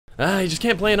You just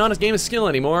can't play an honest game of skill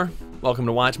anymore. Welcome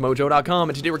to WatchMojo.com,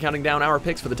 and today we're counting down our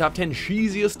picks for the top 10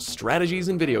 cheesiest strategies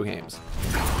in video games.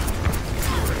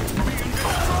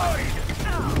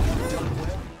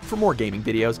 For more gaming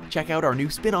videos, check out our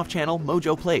new spin-off channel,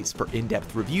 Mojo Plays, for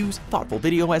in-depth reviews, thoughtful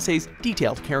video essays,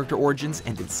 detailed character origins,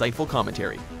 and insightful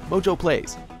commentary. Mojo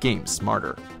Plays, games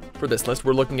smarter. For this list,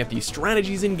 we're looking at the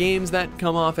strategies in games that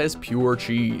come off as pure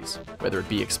cheese. Whether it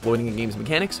be exploiting a game's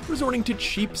mechanics, resorting to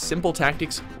cheap, simple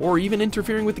tactics, or even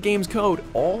interfering with the game's code,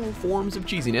 all forms of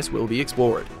cheesiness will be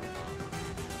explored.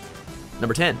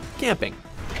 Number 10, camping.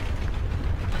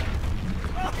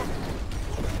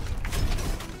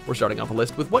 We're starting off a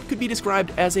list with what could be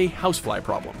described as a housefly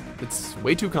problem. It's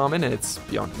way too common and it's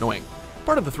beyond annoying.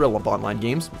 Part of the thrill of online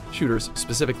games, shooters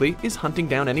specifically, is hunting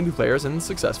down enemy players and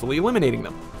successfully eliminating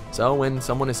them. So when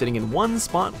someone is sitting in one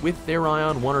spot with their eye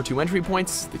on one or two entry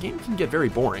points, the game can get very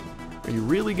boring. Are you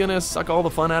really gonna suck all the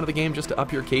fun out of the game just to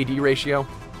up your KD ratio?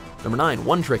 Number 9,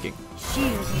 OneTricking.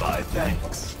 Here's My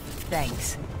thanks.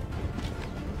 Thanks.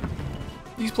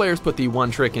 These players put the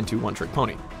one trick into One Trick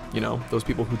Pony. You know, those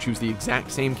people who choose the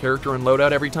exact same character and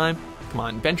loadout every time? Come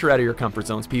on, venture out of your comfort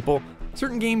zones, people.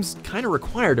 Certain games kinda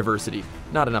require diversity.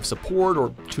 Not enough support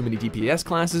or too many DPS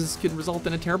classes can result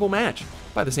in a terrible match.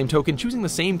 By the same token, choosing the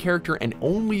same character and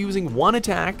only using one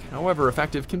attack, however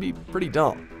effective, can be pretty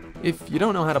dull. If you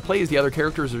don't know how to play as the other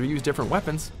characters or use different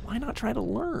weapons, why not try to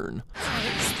learn?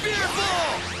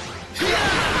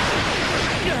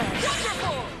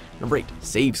 Number 8,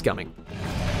 save scumming.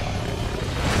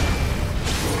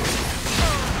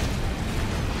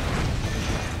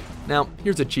 Now,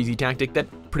 here's a cheesy tactic that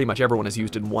pretty much everyone has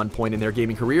used at one point in their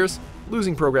gaming careers.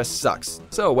 Losing progress sucks,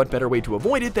 so what better way to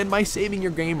avoid it than by saving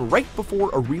your game right before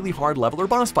a really hard level or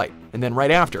boss fight, and then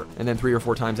right after, and then 3 or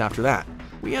 4 times after that.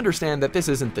 We understand that this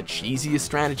isn't the cheesiest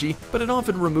strategy, but it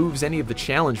often removes any of the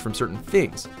challenge from certain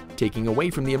things, taking away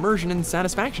from the immersion and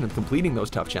satisfaction of completing those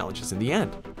tough challenges in the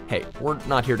end. Hey, we're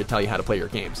not here to tell you how to play your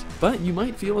games, but you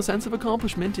might feel a sense of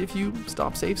accomplishment if you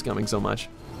stop save scumming so much.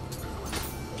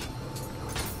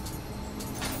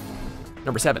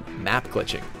 Number 7, map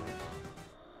glitching.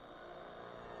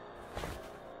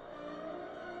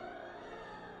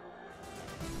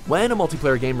 When a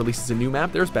multiplayer game releases a new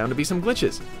map, there's bound to be some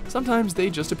glitches. Sometimes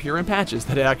they just appear in patches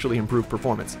that actually improve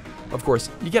performance. Of course,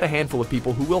 you get a handful of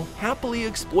people who will happily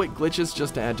exploit glitches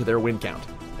just to add to their win count.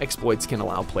 Exploits can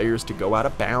allow players to go out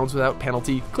of bounds without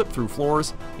penalty, clip through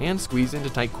floors, and squeeze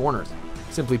into tight corners.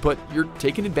 Simply put, you're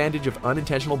taking advantage of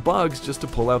unintentional bugs just to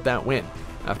pull out that win.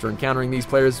 After encountering these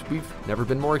players, we've never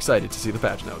been more excited to see the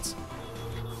patch notes.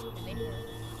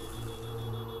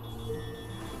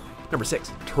 Number 6,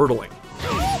 turtling.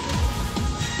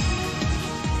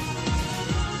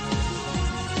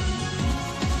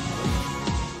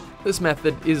 This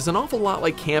method is an awful lot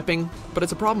like camping, but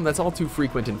it's a problem that's all too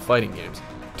frequent in fighting games.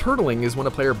 Turtling is when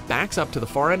a player backs up to the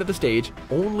far end of the stage,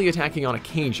 only attacking on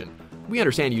occasion. We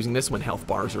understand using this when health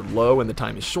bars are low and the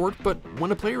time is short, but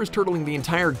when a player is turtling the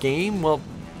entire game, well,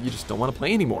 you just don't want to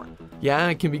play anymore. Yeah,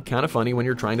 it can be kind of funny when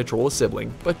you're trying to troll a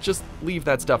sibling, but just leave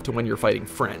that stuff to when you're fighting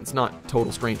friends, not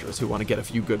total strangers who want to get a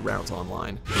few good rounds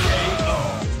online.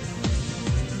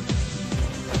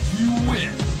 You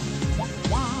win.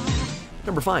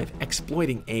 Number 5,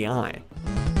 exploiting AI.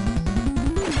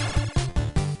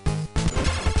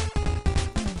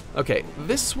 Okay,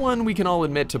 this one we can all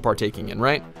admit to partaking in,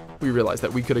 right? We realize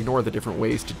that we could ignore the different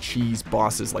ways to cheese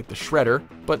bosses like the Shredder,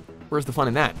 but where's the fun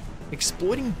in that?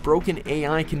 Exploiting broken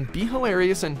AI can be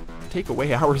hilarious and take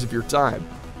away hours of your time.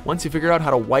 Once you figure out how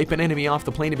to wipe an enemy off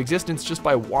the plane of existence just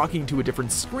by walking to a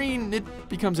different screen, it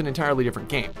becomes an entirely different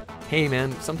game. Hey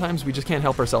man, sometimes we just can't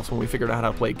help ourselves when we figured out how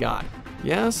to play God.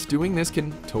 Yes, doing this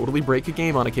can totally break a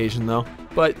game on occasion though,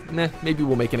 but maybe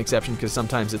we'll make an exception because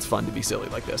sometimes it's fun to be silly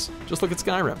like this. Just look at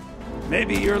Skyrim.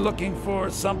 Maybe you're looking for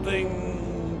something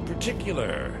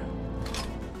particular.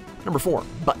 Number 4,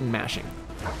 button mashing.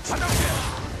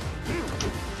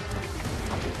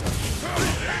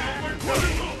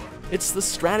 It's the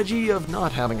strategy of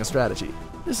not having a strategy.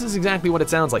 This is exactly what it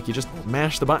sounds like, you just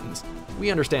mash the buttons. We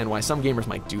understand why some gamers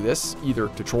might do this, either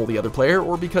to troll the other player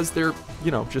or because they're,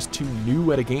 just too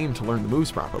new at a game to learn the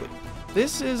moves properly.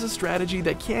 This is a strategy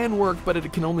that can work, but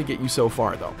it can only get you so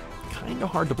far though. Kinda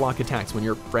hard to block attacks when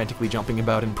you're frantically jumping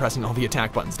about and pressing all the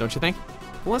attack buttons, don't you think?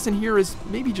 The lesson here is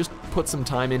maybe just put some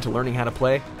time into learning how to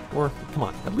play, or come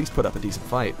on, at least put up a decent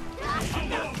fight.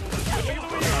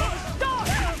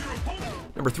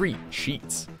 Number 3,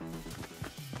 cheats.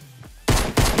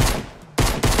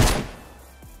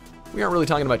 We aren't really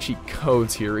talking about cheat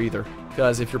codes here either,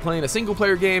 because if you're playing a single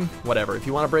player game, whatever, if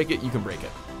you want to break it, you can break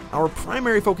it. Our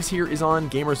primary focus here is on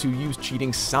gamers who use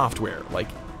cheating software, like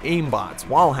aimbots,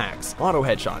 wall hacks, auto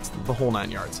headshots, the whole 9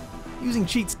 yards. Using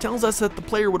cheats tells us that the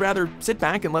player would rather sit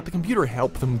back and let the computer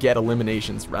help them get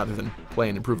eliminations rather than play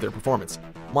and improve their performance.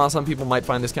 While some people might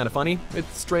find this kind of funny, it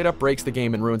straight up breaks the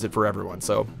game and ruins it for everyone,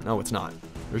 so no, it's not.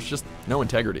 There's just no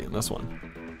integrity in this one.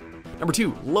 Number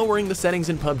 2, lowering the settings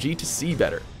in PUBG to see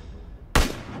better.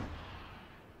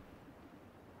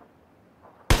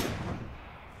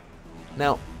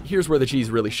 Now, here's where the cheese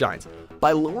really shines.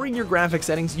 By lowering your graphic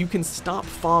settings, you can stop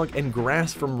fog and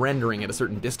grass from rendering at a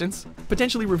certain distance,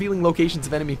 potentially revealing locations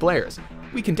of enemy players.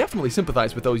 We can definitely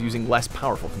sympathize with those using less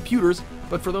powerful computers,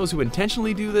 but for those who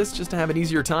intentionally do this just to have an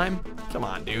easier time, come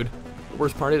on, dude. The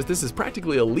worst part is this is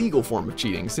practically a legal form of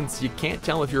cheating, since you can't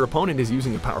tell if your opponent is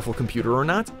using a powerful computer or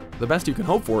not. The best you can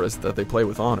hope for is that they play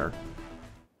with honor.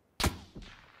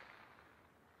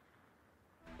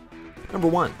 Number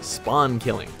 1, spawn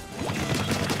killing.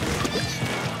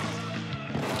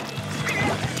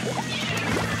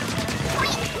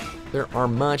 There are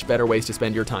much better ways to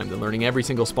spend your time than learning every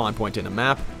single spawn point in a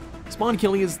map. Spawn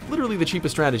killing is literally the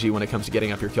cheapest strategy when it comes to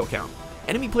getting up your kill count.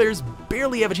 Enemy players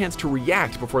barely have a chance to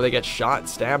react before they get shot,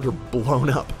 stabbed, or blown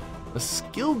up. A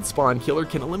skilled spawn killer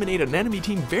can eliminate an enemy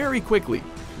team very quickly,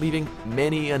 leaving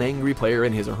many an angry player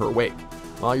in his or her wake.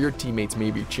 While your teammates may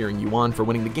be cheering you on for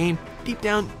winning the game, deep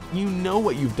down, you know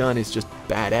what you've done is just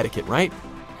bad etiquette, right?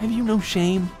 Have you no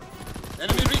shame?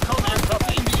 Enemy recon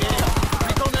aircraft in the air.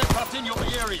 Recon aircraft in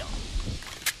your area.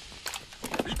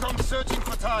 Recon searching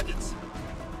for targets.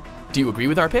 Do you agree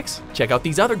with our picks? Check out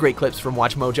these other great clips from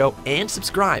WatchMojo and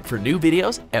subscribe for new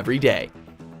videos every day.